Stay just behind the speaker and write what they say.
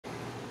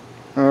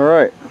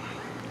Alright,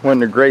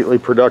 wasn't a greatly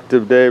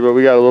productive day, but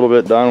we got a little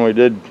bit done. We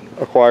did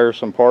acquire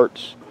some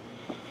parts.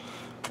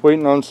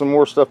 Waiting on some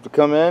more stuff to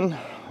come in,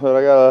 but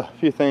I got a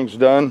few things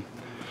done.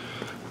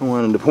 I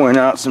wanted to point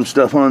out some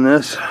stuff on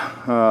this.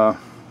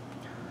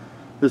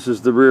 This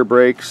is the rear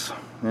brakes,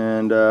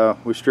 and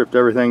we stripped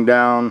everything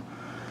down,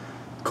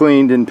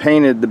 cleaned and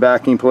painted the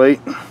backing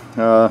plate.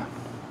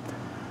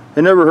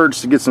 It never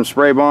hurts to get some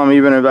spray balm,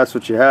 even if that's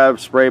what you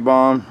have. Spray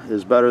balm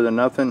is better than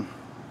nothing.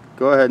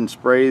 Go ahead and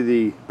spray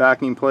the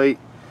backing plate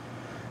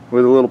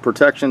with a little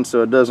protection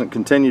so it doesn't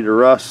continue to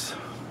rust,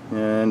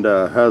 and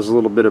has a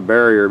little bit of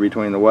barrier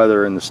between the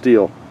weather and the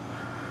steel.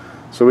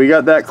 So we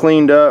got that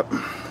cleaned up.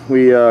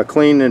 We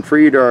cleaned and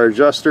freed our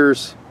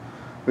adjusters.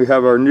 We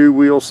have our new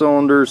wheel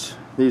cylinders.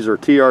 These are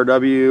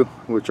TRW,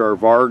 which are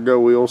Varga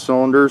wheel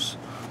cylinders.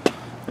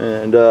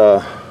 And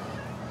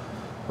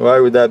why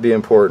would that be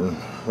important?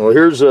 Well,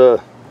 here's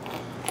a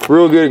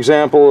real good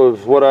example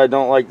of what I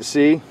don't like to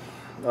see.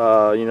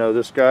 You know,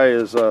 this guy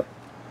is a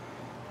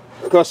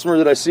customer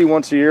that I see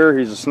once a year.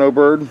 He's a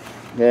snowbird,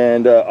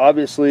 and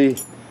obviously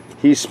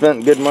he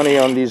spent good money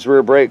on these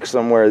rear brakes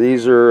somewhere.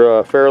 These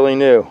are fairly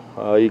new.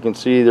 You can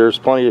see there's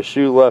plenty of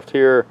shoe left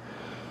here.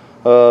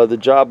 The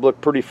job looked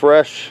pretty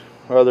fresh,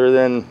 other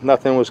than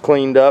nothing was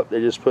cleaned up.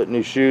 They just put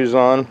new shoes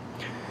on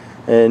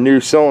and new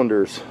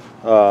cylinders.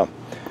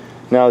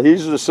 Now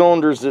these are the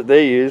cylinders that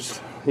they used.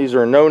 These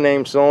are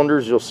no-name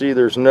cylinders. You'll see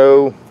there's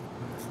no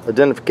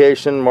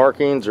identification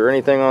markings or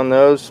anything on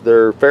those.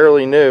 They're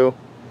fairly new,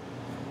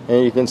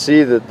 and you can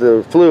see that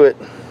the fluid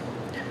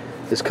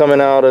is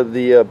coming out of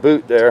the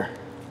boot there,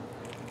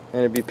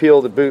 and if you peel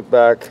the boot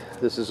back,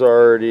 this is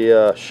already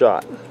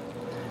shot.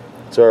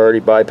 It's already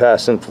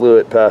bypassing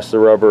fluid past the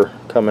rubber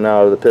coming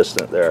out of the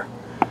piston there.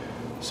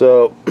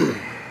 So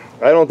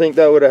I don't think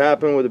that would have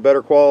happened with a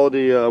better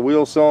quality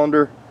wheel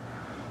cylinder.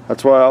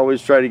 That's why I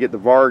always try to get the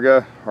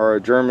Varga or a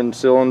German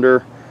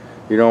cylinder.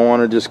 You don't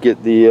want to just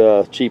get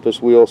the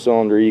cheapest wheel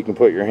cylinder you can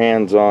put your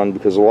hands on,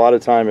 because a lot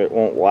of time it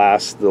won't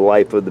last the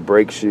life of the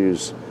brake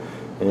shoes.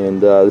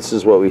 And this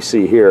is what we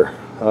see here.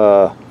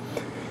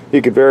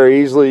 You could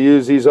very easily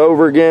use these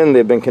over again.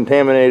 They've been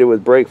contaminated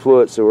with brake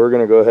fluid, so we're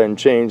going to go ahead and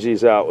change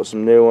these out with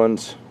some new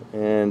ones,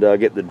 and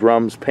get the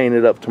drums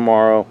painted up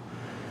tomorrow,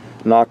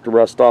 knock the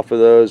rust off of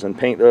those, and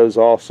paint those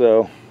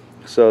also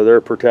so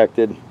they're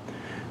protected.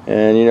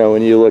 And you know,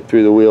 when you look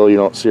through the wheel, you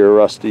don't see a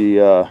rusty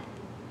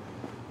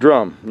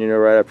drum, you know,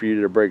 right after you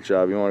did a brake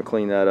job. You want to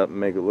clean that up and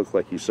make it look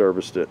like you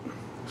serviced it.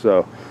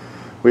 So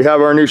we have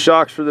our new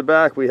shocks for the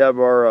back. We have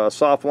our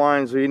soft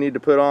lines we need to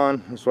put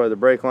on. That's why the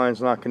brake line's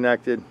not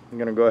connected. I'm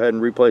going to go ahead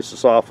and replace the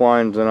soft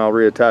lines, and I'll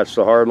reattach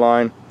the hard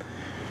line.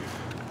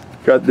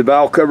 Got the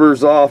valve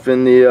covers off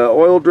and the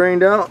oil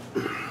drained out.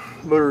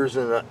 Motor's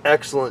in an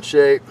excellent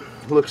shape.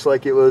 Looks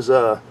like it was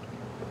a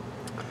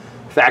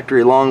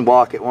factory long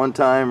block at one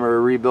time,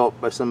 or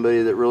rebuilt by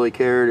somebody that really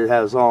cared. It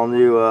has all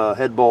new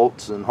head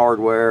bolts and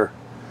hardware,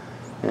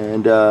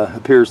 and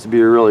appears to be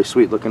a really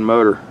sweet looking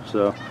motor.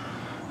 So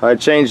I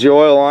changed the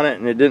oil on it,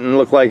 and it didn't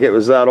look like it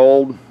was that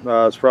old.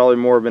 It's probably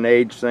more of an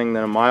age thing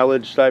than a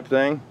mileage type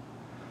thing.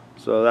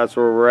 So that's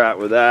where we're at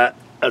with that.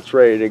 That's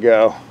ready to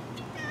go.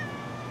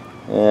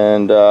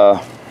 And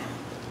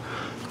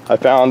I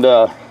found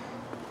a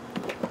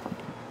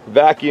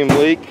vacuum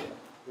leak.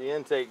 The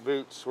intake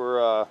boots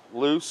were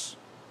loose,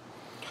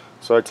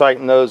 so I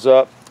tightened those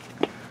up.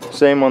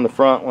 Same on the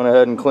front. Went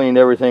ahead and cleaned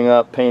everything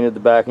up, painted the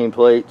backing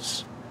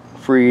plates,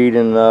 freed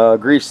and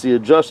greased the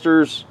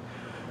adjusters.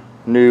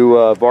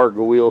 New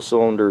Varga wheel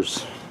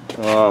cylinders.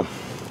 The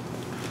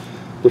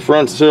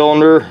front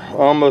cylinder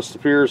almost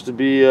appears to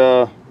be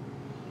you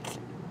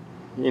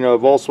know, a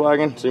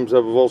Volkswagen. Seems to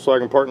have a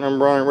Volkswagen part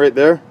number on it right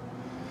there.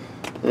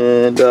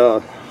 And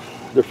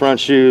the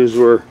front shoes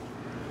were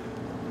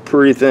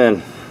pretty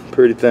thin.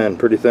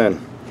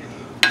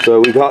 So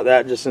we got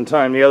that just in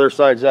time. The other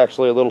side's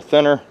actually a little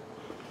thinner.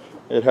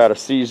 It had a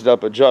seized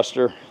up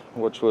adjuster,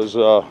 which was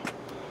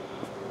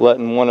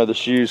letting one of the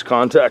shoes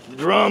contact the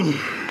drum.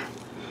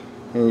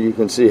 And you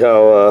can see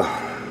how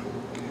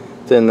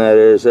thin that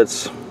is.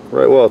 That's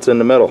right, well, it's in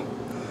the metal.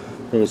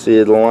 You can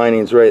see the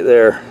lining's right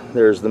there.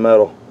 There's the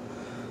metal.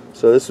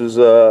 So this was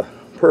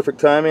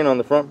perfect timing on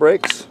the front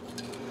brakes.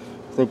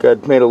 I think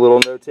I'd made a little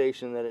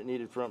notation that it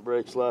needed front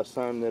brakes last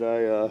time that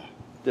I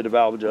did a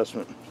valve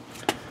adjustment.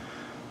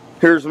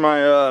 Here's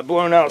my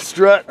blown out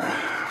strut.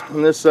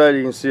 On this side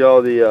you can see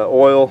all the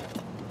oil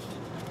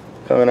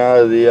coming out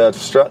of the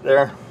strut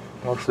there.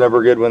 It's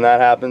never good when that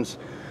happens.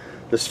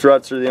 The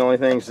struts are the only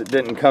things that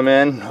didn't come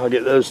in. I'll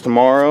get those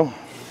tomorrow.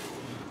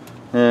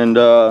 And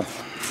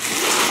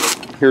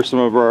here's some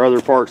of our other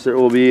parts that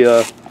we'll be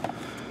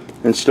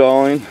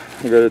installing.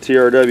 We got a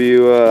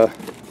TRW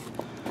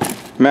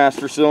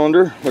master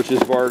cylinder, which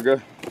is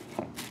Varga.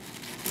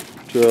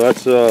 So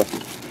that's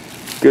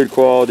good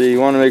quality. You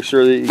want to make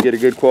sure that you get a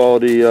good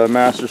quality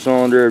master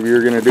cylinder if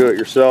you're going to do it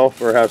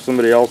yourself or have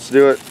somebody else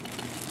do it.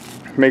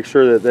 Make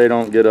sure that they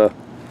don't get a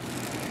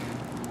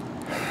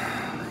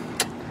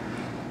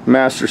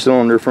master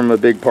cylinder from a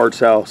big parts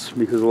house,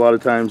 because a lot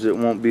of times it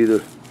won't be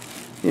the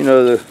you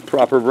know, the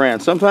proper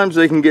brand. Sometimes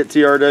they can get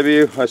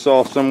TRW. I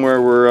saw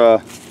somewhere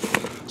where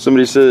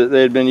somebody said that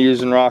they had been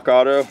using Rock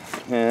Auto,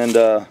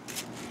 and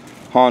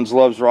Hans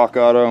loves Rock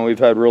Auto, and we've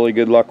had really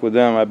good luck with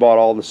them. I bought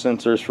all the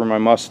sensors for my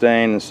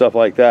Mustang and stuff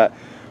like that.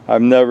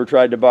 I've never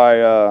tried to buy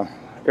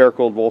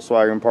air-cooled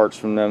Volkswagen parts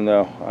from them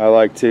though. I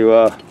like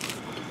to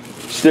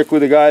stick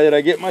with the guy that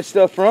I get my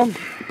stuff from,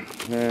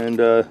 and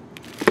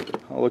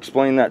I'll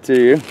explain that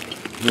to you.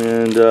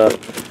 And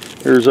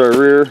here's our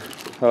rear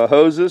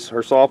hoses,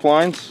 our soft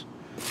lines.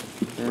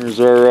 Here's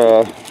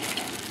our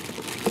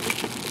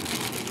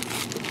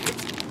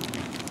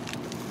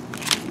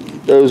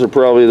those are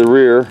probably the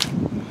rear,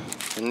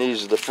 and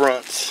these are the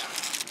fronts.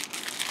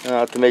 And I'll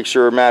have to make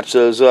sure to match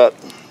those up,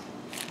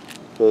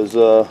 because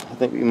I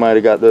think we might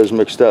have got those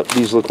mixed up.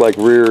 These look like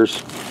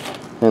rears,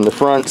 and the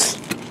fronts,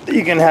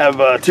 you can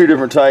have two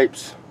different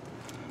types.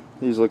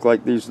 These look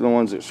like these are the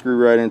ones that screw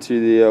right into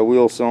the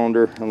wheel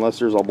cylinder, unless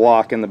there's a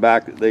block in the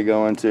back that they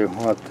go into.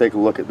 We'll have to take a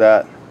look at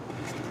that.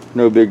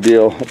 No big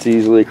deal, it's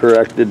easily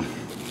corrected.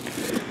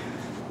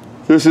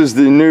 This is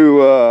the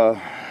new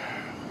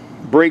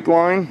brake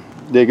line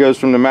that goes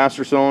from the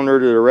master cylinder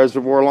to the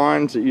reservoir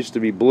lines. It used to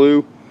be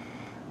blue.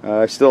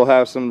 I still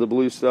have some of the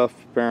blue stuff.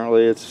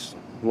 Apparently it's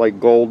like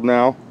gold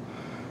now,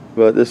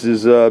 but this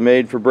is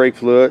made for brake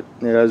fluid.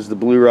 It has the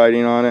blue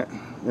writing on it,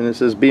 and it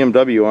says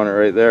BMW on it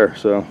right there,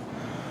 so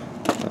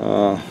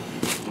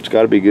it's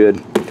got to be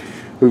good.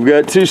 We've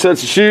got two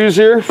sets of shoes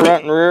here,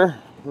 front and rear.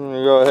 I'm going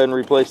to go ahead and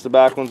replace the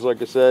back ones.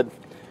 Like I said,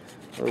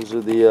 those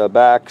are the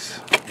backs,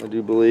 I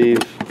do believe,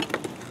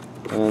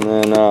 and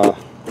then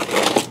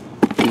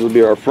these will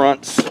be our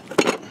fronts.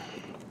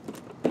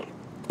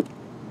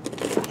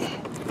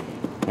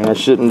 And I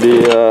shouldn't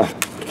be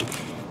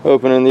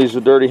opening these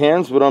with dirty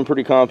hands, but I'm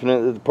pretty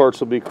confident that the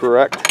parts will be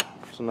correct.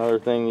 It's another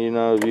thing, you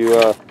know,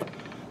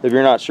 if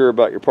you're not sure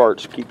about your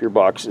parts, keep your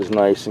boxes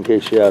nice in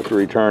case you have to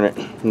return it.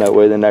 And that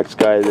way the next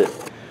guy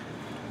that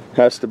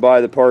has to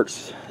buy the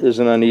parts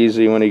isn't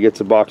uneasy when he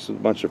gets a box with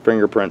a bunch of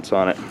fingerprints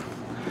on it.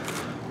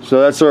 So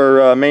that's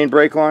our main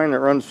brake line that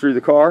runs through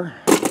the car.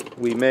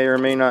 We may or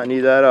may not need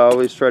that. I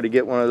always try to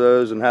get one of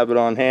those and have it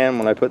on hand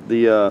when I put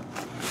the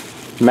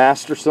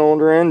master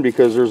cylinder in,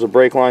 because there's a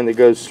brake line that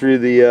goes through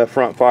the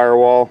front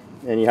firewall,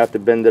 and you have to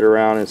bend it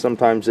around, and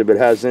sometimes if it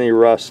has any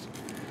rust,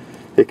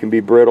 it can be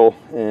brittle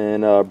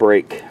and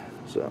break.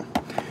 So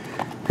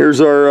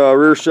here's our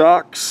rear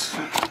shocks.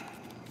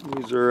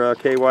 These are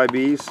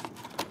KYBs.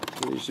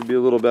 These should be a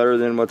little better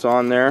than what's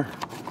on there,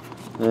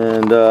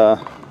 and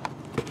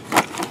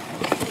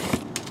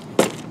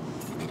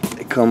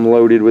they come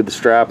loaded with the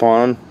strap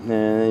on them,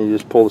 and you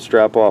just pull the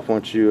strap off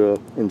once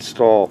you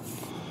install.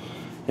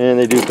 And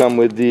they do come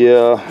with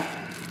the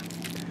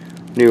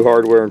new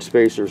hardware and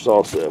spacers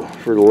also.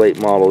 For the late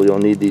model, you'll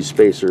need these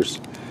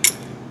spacers.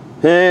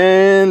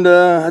 And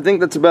I think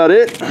that's about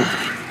it.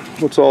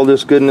 What's all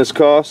this goodness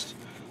cost?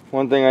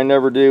 One thing I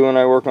never do when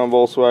I work on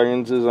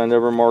Volkswagens is I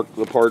never mark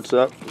the parts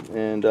up.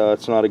 And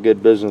it's not a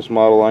good business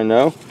model, I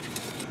know.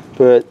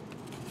 But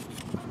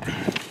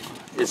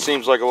it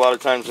seems like a lot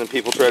of times when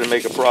people try to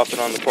make a profit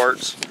on the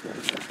parts,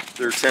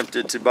 they're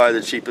tempted to buy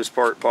the cheapest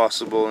part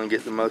possible and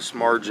get the most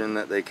margin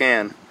that they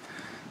can.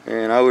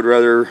 And I would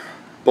rather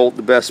bolt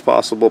the best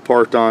possible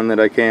part on that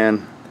I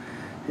can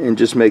and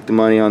just make the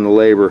money on the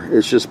labor.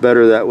 It's just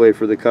better that way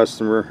for the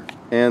customer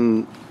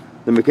and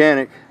the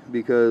mechanic,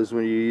 because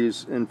when you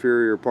use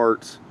inferior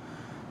parts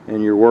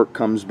and your work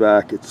comes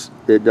back,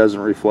 it doesn't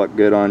reflect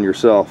good on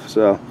yourself.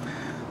 So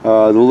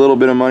the little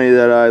bit of money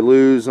that I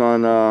lose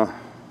on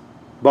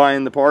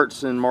buying the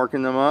parts and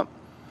marking them up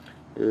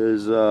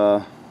is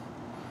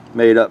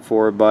made up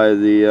for by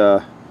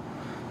the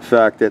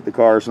fact that the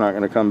car's not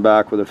going to come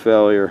back with a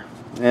failure.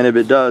 And if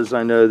it does,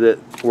 I know that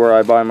where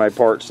I buy my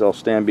parts, they'll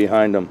stand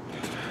behind them.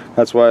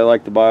 That's why I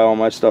like to buy all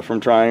my stuff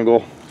from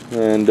Triangle.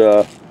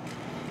 And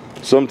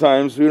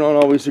sometimes we don't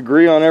always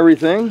agree on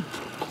everything,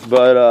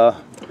 but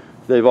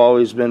they've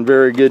always been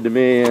very good to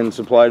me and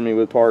supplied me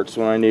with parts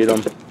when I need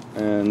them.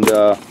 And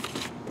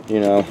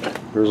you know,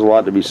 there's a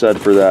lot to be said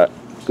for that.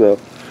 So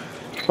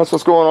that's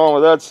what's going on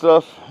with that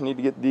stuff. I need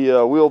to get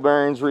the wheel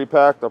bearings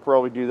repacked. I'll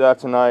probably do that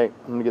tonight.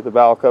 I'm gonna get the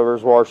valve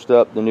covers washed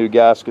up, the new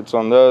gaskets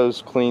on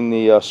those, clean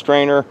the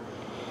strainer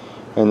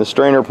and the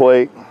strainer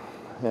plate,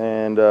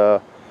 and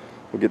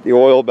we'll get the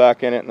oil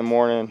back in it in the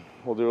morning.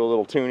 We'll do a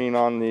little tuning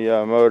on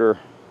the motor,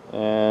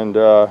 and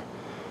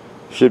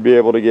should be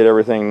able to get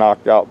everything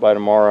knocked out by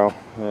tomorrow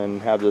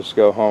and have this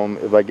go home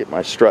if I get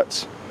my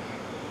struts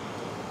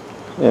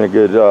in a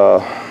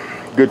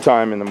good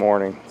time in the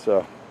morning.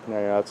 So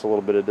yeah, it's a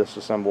little bit of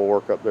disassemble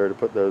work up there to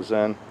put those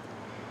in,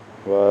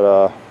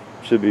 but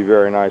should be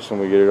very nice when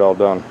we get it all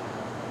done.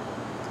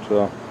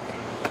 So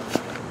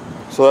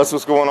that's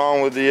what's going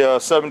on with the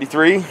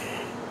 73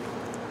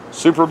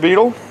 Super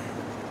Beetle,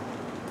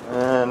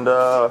 and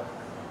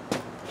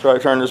try to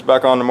turn this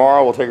back on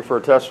tomorrow. We'll take it for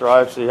a test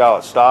drive, see how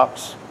it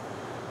stops,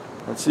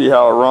 and see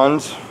how it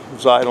runs.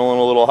 It's idling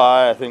a little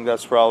high. I think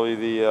that's probably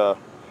the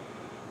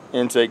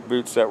intake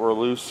boots that were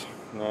loose,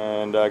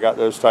 and I got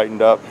those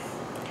tightened up.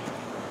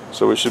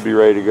 So we should be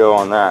ready to go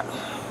on that.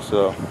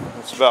 So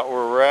that's about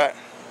where we're at.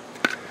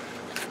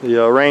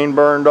 The rain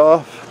burned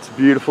off. It's a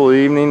beautiful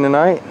evening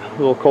tonight. A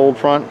little cold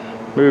front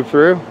moved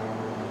through,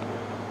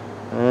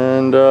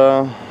 and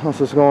that's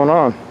what's going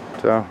on.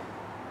 So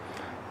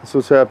that's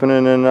what's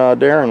happening in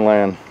Darrin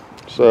land.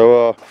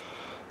 So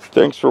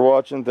thanks for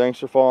watching. Thanks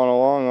for following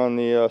along on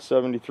the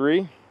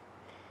 73.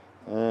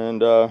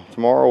 And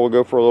tomorrow we'll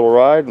go for a little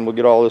ride and we'll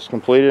get all this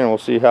completed and we'll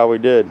see how we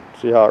did.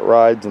 See how it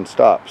rides and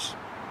stops.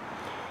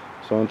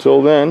 So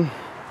until then,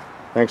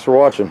 thanks for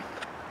watching.